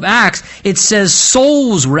the book of Acts, it says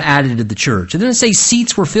souls were added to the church. It doesn't say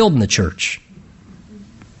seats were filled in the church.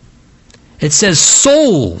 It says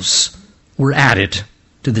souls were added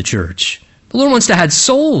to the church. The Lord wants to add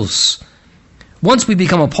souls. Once we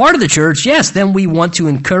become a part of the church, yes, then we want to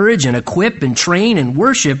encourage and equip and train and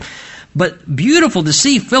worship. But beautiful to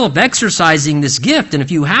see Philip exercising this gift. And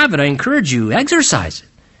if you have it, I encourage you, exercise it.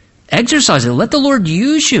 Exercise it. Let the Lord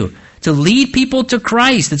use you to lead people to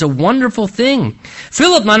Christ. It's a wonderful thing.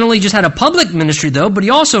 Philip not only just had a public ministry, though, but he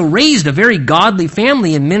also raised a very godly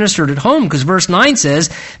family and ministered at home, because verse 9 says,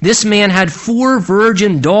 this man had 4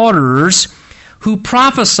 virgin daughters who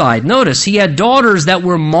prophesied. Notice, he had daughters that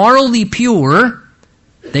were morally pure.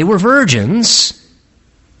 They were virgins.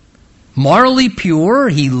 Morally pure.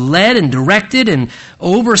 He led and directed and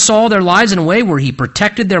oversaw their lives in a way where he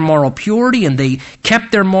protected their moral purity, and they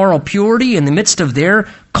kept their moral purity in the midst of their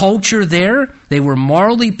culture there. They were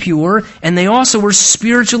morally pure, and they also were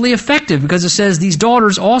spiritually effective, because it says these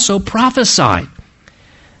daughters also prophesied.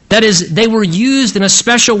 That is, they were used in a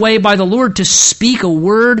special way by the Lord to speak a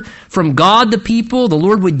word from God to people. The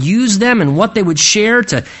Lord would use them and what they would share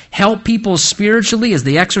to help people spiritually as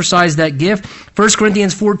they exercise that gift. 1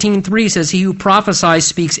 Corinthians 14:3 says, he who prophesies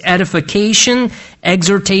speaks edification,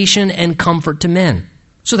 exhortation, and comfort to men.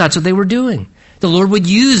 So that's what they were doing. The Lord would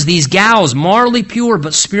use these gals, morally pure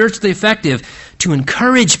but spiritually effective, to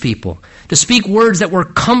encourage people, to speak words that were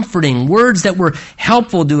comforting, words that were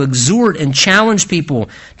helpful to exhort and challenge people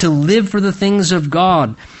to live for the things of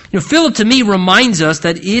God. Philip, to me, reminds us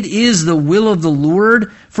that it is the will of the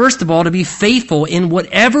Lord, first of all, to be faithful in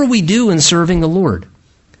whatever we do in serving the Lord.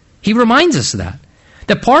 He reminds us of that.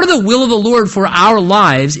 That part of the will of the Lord for our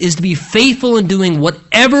lives is to be faithful in doing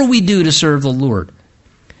whatever we do to serve the Lord.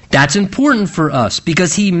 That's important for us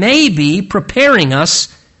because he may be preparing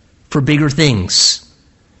us for bigger things.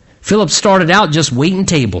 Philip started out just waiting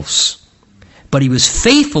tables, but he was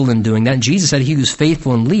faithful in doing that. And Jesus said, he who's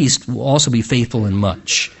faithful in least will also be faithful in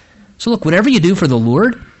much. So look, whatever you do for the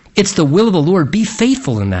Lord, it's the will of the Lord. Be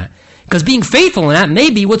faithful in that. Because being faithful in that may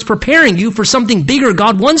be what's preparing you for something bigger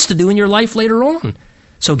God wants to do in your life later on.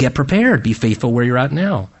 So get prepared. Be faithful where you're at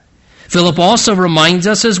now. Philip also reminds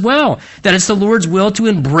us as well that it's the Lord's will to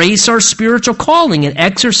embrace our spiritual calling and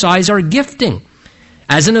exercise our gifting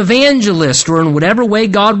as an evangelist or in whatever way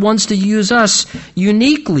God wants to use us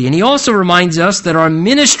uniquely. And he also reminds us that our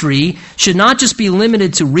ministry should not just be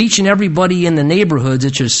limited to reaching everybody in the neighborhoods,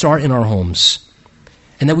 it should start in our homes.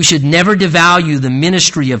 And that we should never devalue the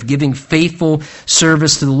ministry of giving faithful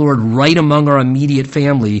service to the Lord right among our immediate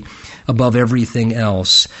family above everything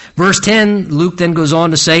else. Verse 10, Luke then goes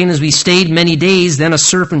on to say, and as we stayed many days, then a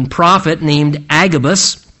certain prophet named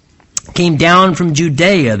Agabus came down from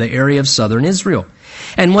Judea, the area of southern Israel.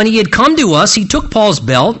 And when he had come to us, he took Paul's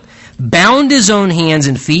belt, bound his own hands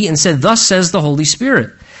and feet, and said, thus says the Holy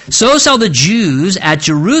Spirit, so shall the Jews at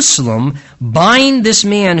Jerusalem bind this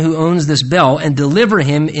man who owns this belt and deliver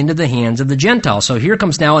him into the hands of the Gentiles. So here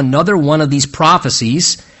comes now another one of these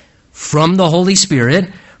prophecies from the Holy Spirit,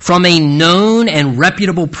 from a known and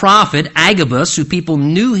reputable prophet, Agabus, who people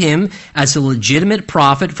knew him as a legitimate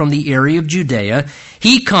prophet from the area of Judea.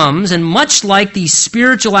 He comes, and much like the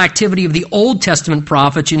spiritual activity of the Old Testament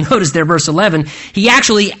prophets, you notice there, verse 11, he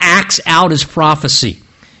actually acts out his prophecy.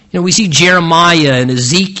 We see Jeremiah and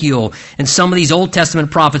Ezekiel and some of these Old Testament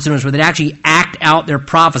prophets where they actually act out their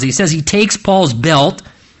prophecy. He says he takes Paul's belt,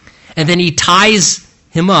 and then he ties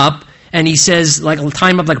him up, and he says, tie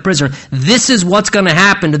him up like a prisoner, this is what's going to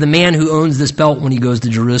happen to the man who owns this belt when he goes to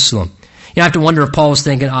Jerusalem. You have to wonder if Paul was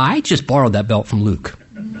thinking, I just borrowed that belt from Luke.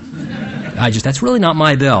 That's really not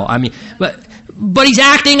my belt. But he's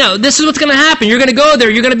acting out. This is what's going to happen. You're going to go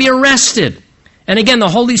there. You're going to be arrested. And again, the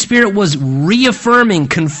Holy Spirit was reaffirming,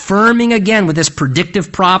 confirming again with this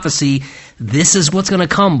predictive prophecy, this is what's going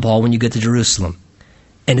to come, Paul, when you get to Jerusalem.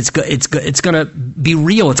 And it's going to be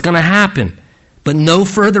real. It's going to happen. But no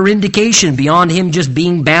further indication beyond him just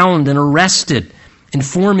being bound and arrested,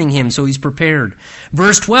 informing him so he's prepared.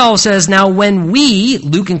 Verse 12 says, now when we,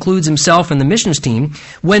 Luke includes himself in the missions team,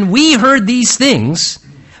 when we heard these things,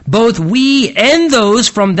 both we and those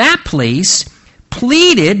from that place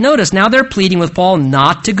pleaded, notice now they're pleading with Paul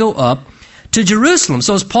not to go up to Jerusalem.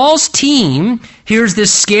 So as Paul's team hears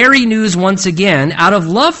this scary news once again, out of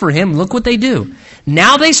love for him, look what they do.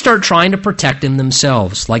 Now they start trying to protect him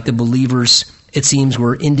themselves, like the believers, it seems,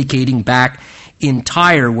 were indicating back in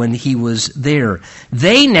Tyre when he was there.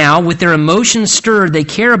 They now, with their emotions stirred, they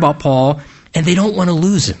care about Paul, and they don't want to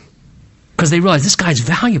lose him because they realize this guy's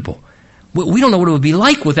valuable. We don't know what it would be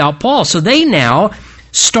like without Paul. So they now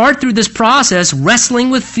start through this process, wrestling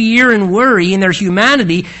with fear and worry in their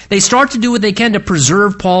humanity. They start to do what they can to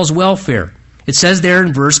preserve Paul's welfare. It says there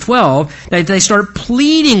in verse 12 that they start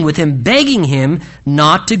pleading with him, begging him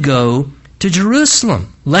not to go to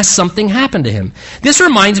Jerusalem, lest something happen to him. This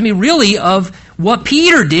reminds me really of what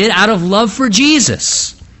Peter did out of love for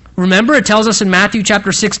Jesus. Remember, it tells us in Matthew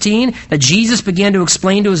chapter 16 that Jesus began to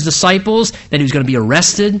explain to his disciples that he was going to be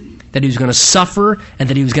arrested, that he was going to suffer, and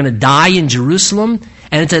that he was going to die in Jerusalem.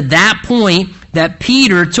 And it's at that point that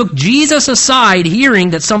Peter took Jesus aside, hearing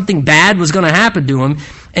that something bad was going to happen to him,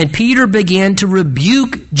 and Peter began to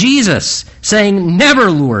rebuke Jesus, saying, never,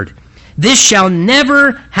 Lord, this shall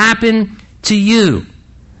never happen to you.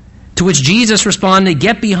 To which Jesus responded,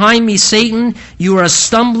 get behind me, Satan. You are a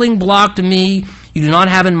stumbling block to me. You do not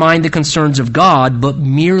have in mind the concerns of God, but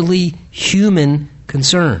merely human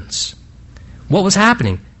concerns. What was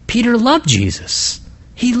happening? Peter loved Jesus.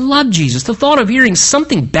 He loved Jesus. The thought of hearing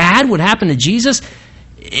something bad would happen to Jesus,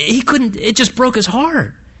 it just broke his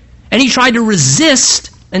heart. And he tried to resist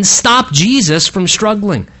and stop Jesus from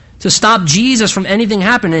struggling, to stop Jesus from anything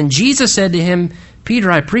happening. And Jesus said to him,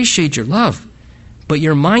 Peter, I appreciate your love, but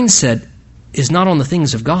your mindset is not on the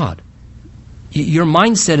things of God. Your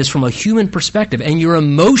mindset is from a human perspective, and your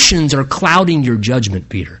emotions are clouding your judgment,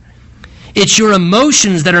 Peter. It's your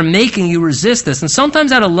emotions that are making you resist this. And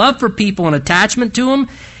sometimes out of love for people and attachment to them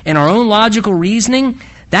and our own logical reasoning,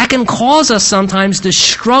 that can cause us sometimes to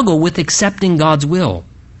struggle with accepting God's will.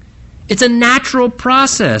 It's a natural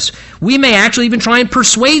process. We may actually even try and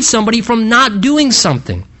persuade somebody from not doing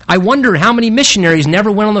something. I wonder how many missionaries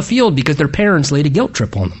never went on the field because their parents laid a guilt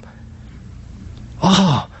trip on them.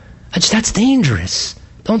 Oh, that's dangerous.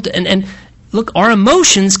 And look, our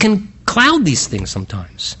emotions can cloud these things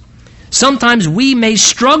sometimes. Sometimes we may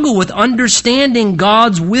struggle with understanding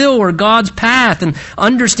God's will or God's path and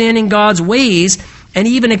understanding God's ways and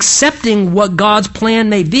even accepting what God's plan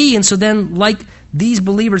may be. And so then, like these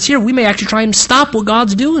believers here, we may actually try and stop what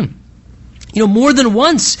God's doing. You know, more than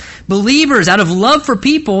once, believers, out of love for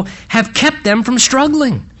people, have kept them from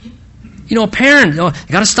struggling. You know, a parent,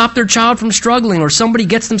 they got to stop their child from struggling, or somebody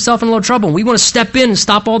gets themselves in a little trouble, and we want to step in and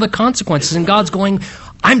stop all the consequences. And God's going,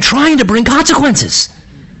 I'm trying to bring consequences.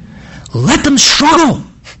 Let them struggle.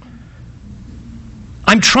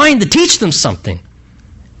 I'm trying to teach them something.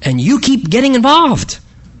 And you keep getting involved.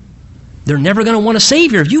 They're never going to want a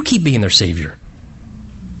Savior if you keep being their Savior.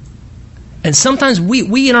 And sometimes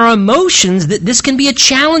we in our emotions, this can be a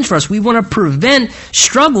challenge for us. We want to prevent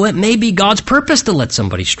struggle. It may be God's purpose to let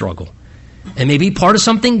somebody struggle. It may be part of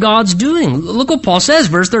something God's doing. Look what Paul says,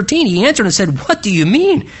 verse 13. He answered and said, what do you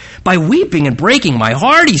mean? By weeping and breaking my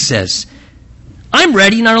heart, he says. I'm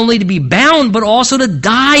ready not only to be bound, but also to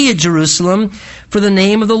die at Jerusalem for the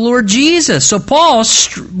name of the Lord Jesus. So Paul,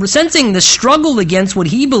 sensing the struggle against what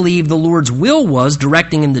he believed the Lord's will was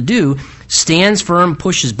directing him to do, stands firm,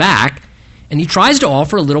 pushes back, and he tries to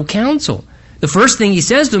offer a little counsel. The first thing he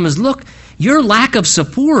says to him is, look, your lack of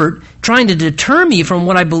support trying to deter me from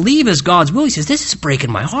what I believe is God's will. He says, this is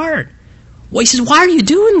breaking my heart. Well, he says, why are you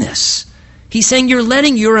doing this? He's saying you're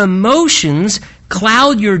letting your emotions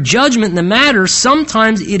cloud your judgment in the matter.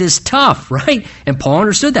 Sometimes it is tough, right? And Paul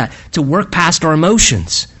understood that, to work past our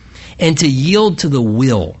emotions and to yield to the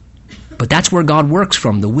will. But that's where God works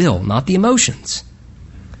from, the will, not the emotions.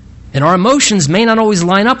 And our emotions may not always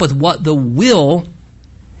line up with what the will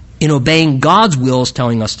in obeying God's will is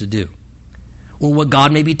telling us to do, or what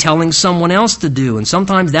God may be telling someone else to do. And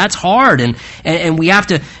sometimes that's hard, and we have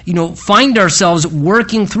to, find ourselves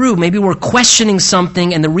working through. Maybe we're questioning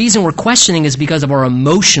something, and the reason we're questioning is because of our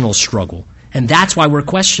emotional struggle. And that's why we're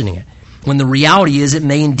questioning it. When the reality is it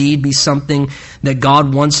may indeed be something that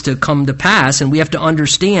God wants to come to pass, and we have to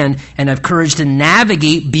understand and have courage to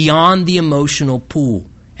navigate beyond the emotional pool.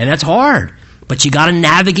 And that's hard, but you got to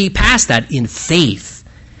navigate past that in faith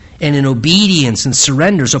and in obedience and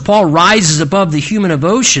surrender. So Paul rises above the human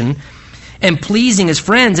emotion and pleasing his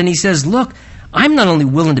friends, and he says, look, I'm not only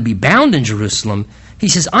willing to be bound in Jerusalem, he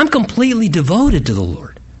says, I'm completely devoted to the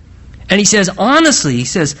Lord. And he says, honestly,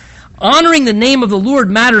 honoring the name of the Lord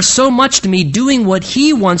matters so much to me. Doing what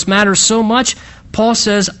he wants matters so much. Paul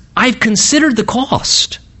says, I've considered the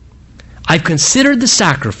cost. I've considered the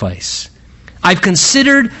sacrifice. I've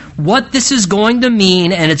considered what this is going to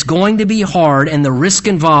mean, and it's going to be hard and the risk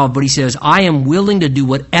involved. But he says, I am willing to do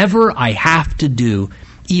whatever I have to do,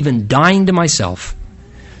 even dying to myself,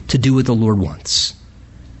 to do what the Lord wants.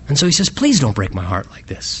 And so he says, please don't break my heart like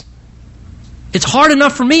this. It's hard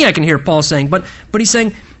enough for me, I can hear Paul saying, but he's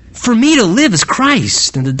saying, for me to live is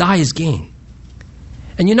Christ and to die is gain.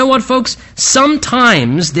 And you know what, folks?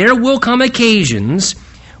 Sometimes there will come occasions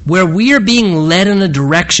where we are being led in a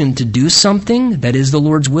direction to do something that is the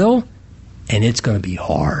Lord's will, and it's going to be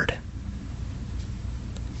hard.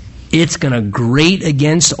 It's going to grate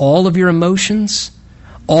against all of your emotions,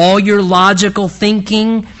 all your logical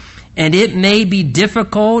thinking, and it may be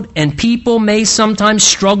difficult, and people may sometimes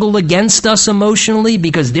struggle against us emotionally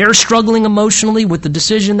because they're struggling emotionally with the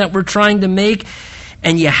decision that we're trying to make,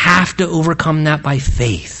 and you have to overcome that by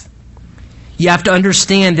faith. You have to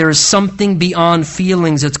understand there is something beyond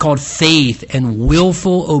feelings. It's called faith and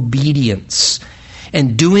willful obedience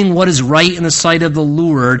and doing what is right in the sight of the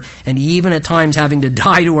Lord, and even at times having to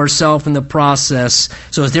die to ourselves in the process.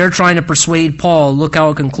 So as they're trying to persuade Paul, look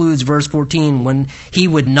how it concludes, verse 14. When he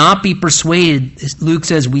would not be persuaded, Luke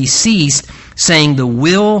says, we ceased, saying, the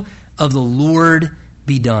will of the Lord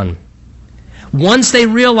be done. Once they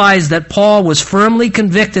realized that Paul was firmly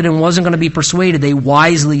convicted and wasn't going to be persuaded, they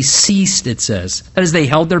wisely ceased, it says. That is, they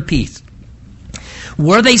held their peace.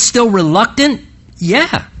 Were they still reluctant?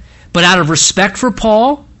 Yeah. But out of respect for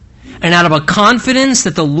Paul And out of a confidence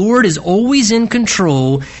that the Lord is always in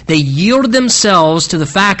control, they yield themselves to the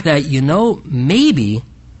fact that,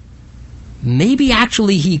 maybe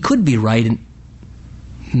actually he could be right, and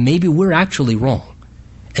maybe we're actually wrong.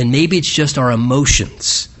 And maybe it's just our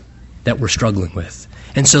emotions that we're struggling with.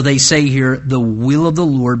 And so they say here, the will of the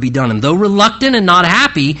Lord be done. And though reluctant and not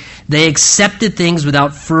happy, they accepted things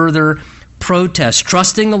without further protest.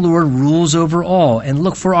 Trusting the Lord rules over all. And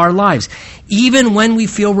look, for our lives, even when we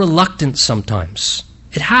feel reluctant sometimes,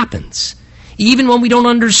 it happens. Even when we don't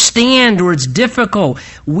understand or it's difficult,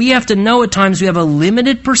 we have to know at times we have a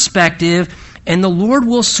limited perspective, and the Lord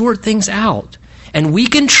will sort things out. And we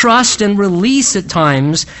can trust and release at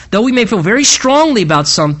times, though we may feel very strongly about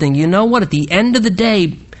something. You know what? At the end of the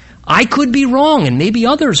day, I could be wrong and maybe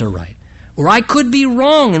others are right. Or I could be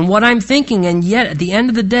wrong in what I'm thinking, and yet at the end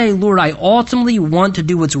of the day, Lord, I ultimately want to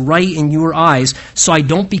do what's right in your eyes so I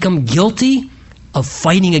don't become guilty of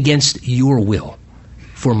fighting against your will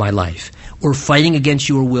for my life or fighting against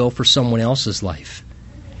your will for someone else's life.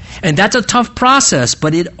 And that's a tough process,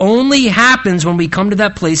 but it only happens when we come to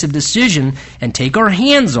that place of decision and take our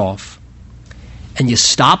hands off and you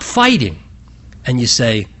stop fighting and you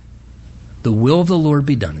say, the will of the Lord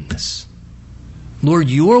be done in this. Lord,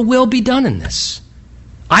 your will be done in this.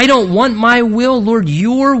 I don't want my will. Lord,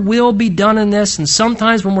 your will be done in this. And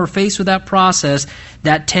sometimes when we're faced with that process,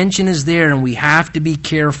 that tension is there and we have to be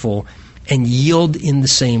careful and yield in the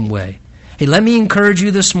same way. Hey, let me encourage you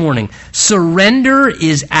this morning. Surrender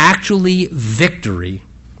is actually victory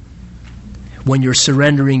when you're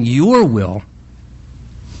surrendering your will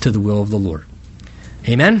to the will of the Lord.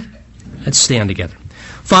 Amen? Let's stand together.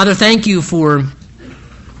 Father, thank you for,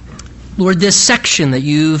 Lord, this section that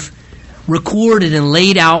you've recorded and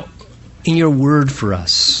laid out in your word for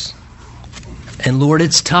us. And Lord,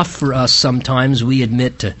 it's tough for us sometimes, we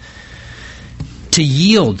admit, to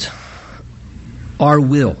yield our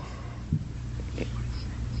will.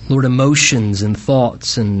 Lord, emotions and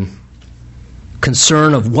thoughts and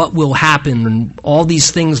concern of what will happen and all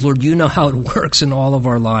these things, Lord, you know how it works in all of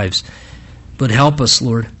our lives. But help us,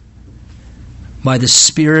 Lord. By the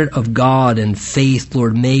Spirit of God and faith,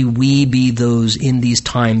 Lord, may we be those in these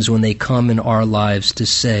times when they come in our lives to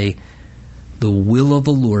say, the will of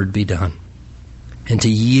the Lord be done. And to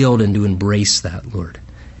yield and to embrace that, Lord.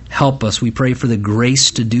 Help us. We pray for the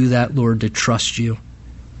grace to do that, Lord, to trust you,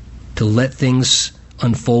 to let things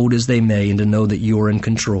unfold as they may, and to know that you're in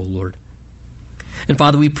control, Lord. And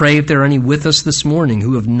Father, we pray if there are any with us this morning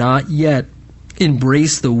who have not yet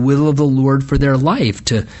embraced the will of the Lord for their life,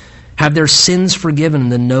 to have their sins forgiven and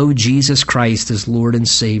to know Jesus Christ as Lord and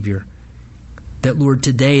Savior, that, Lord,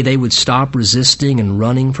 today they would stop resisting and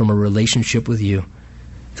running from a relationship with you,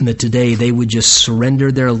 and that today they would just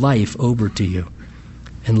surrender their life over to you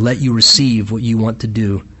and let you receive what you want to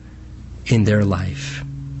do in their life.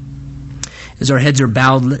 As our heads are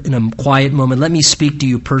bowed in a quiet moment, let me speak to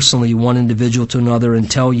you personally, one individual to another, and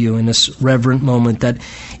tell you in this reverent moment that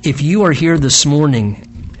if you are here this morning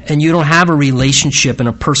and you don't have a relationship in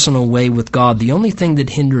a personal way with God, the only thing that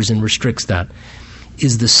hinders and restricts that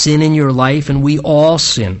is the sin in your life, and we all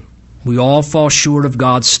sin. We all fall short of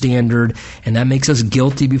God's standard, and that makes us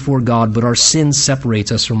guilty before God, but our sin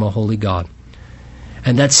separates us from a holy God.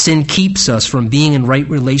 And that sin keeps us from being in right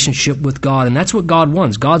relationship with God. And that's what God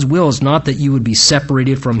wants. God's will is not that you would be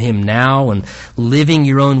separated from Him now and living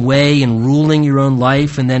your own way and ruling your own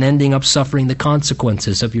life and then ending up suffering the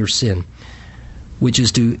consequences of your sin, which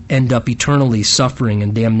is to end up eternally suffering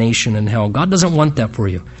and damnation in hell. God doesn't want that for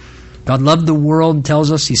you. God loved the world and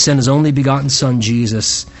tells us He sent His only begotten Son,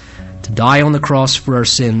 Jesus, to die on the cross for our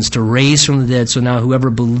sins, to raise from the dead, so now whoever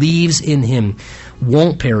believes in Him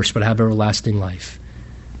won't perish but have everlasting life.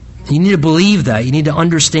 You need to believe that. You need to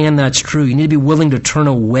understand that's true. You need to be willing to turn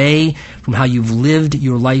away from how you've lived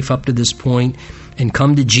your life up to this point and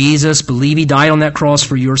come to Jesus, believe He died on that cross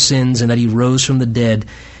for your sins and that He rose from the dead,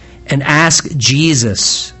 and ask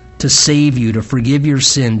Jesus to save you, to forgive your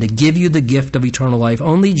sin, to give you the gift of eternal life.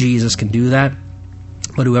 Only Jesus can do that,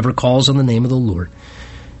 but whoever calls on the name of the Lord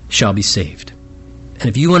shall be saved. And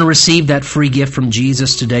if you want to receive that free gift from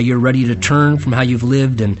Jesus today, you're ready to turn from how you've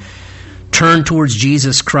lived and turn towards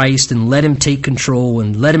Jesus Christ and let Him take control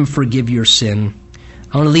and let Him forgive your sin.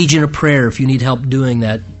 I want to lead you in a prayer if you need help doing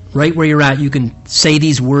that. Right where you're at, you can say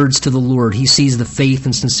these words to the Lord. He sees the faith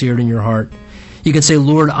and sincerity in your heart. You can say,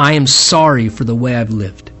 Lord, I am sorry for the way I've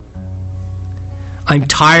lived. I'm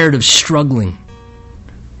tired of struggling.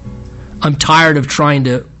 I'm tired of trying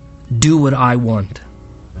to do what I want.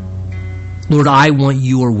 Lord, I want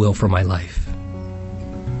your will for my life.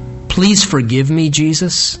 Please forgive me,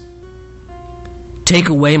 Jesus. Take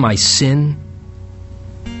away my sin.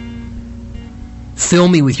 Fill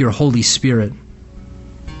me with your Holy Spirit.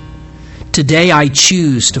 Today I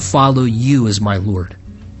choose to follow you as my Lord.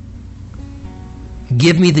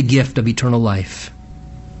 Give me the gift of eternal life.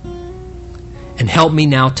 And help me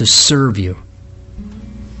now to serve you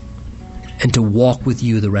and to walk with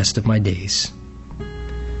you the rest of my days.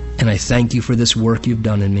 And I thank you for this work you've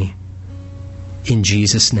done in me. In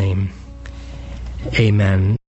Jesus' name, amen.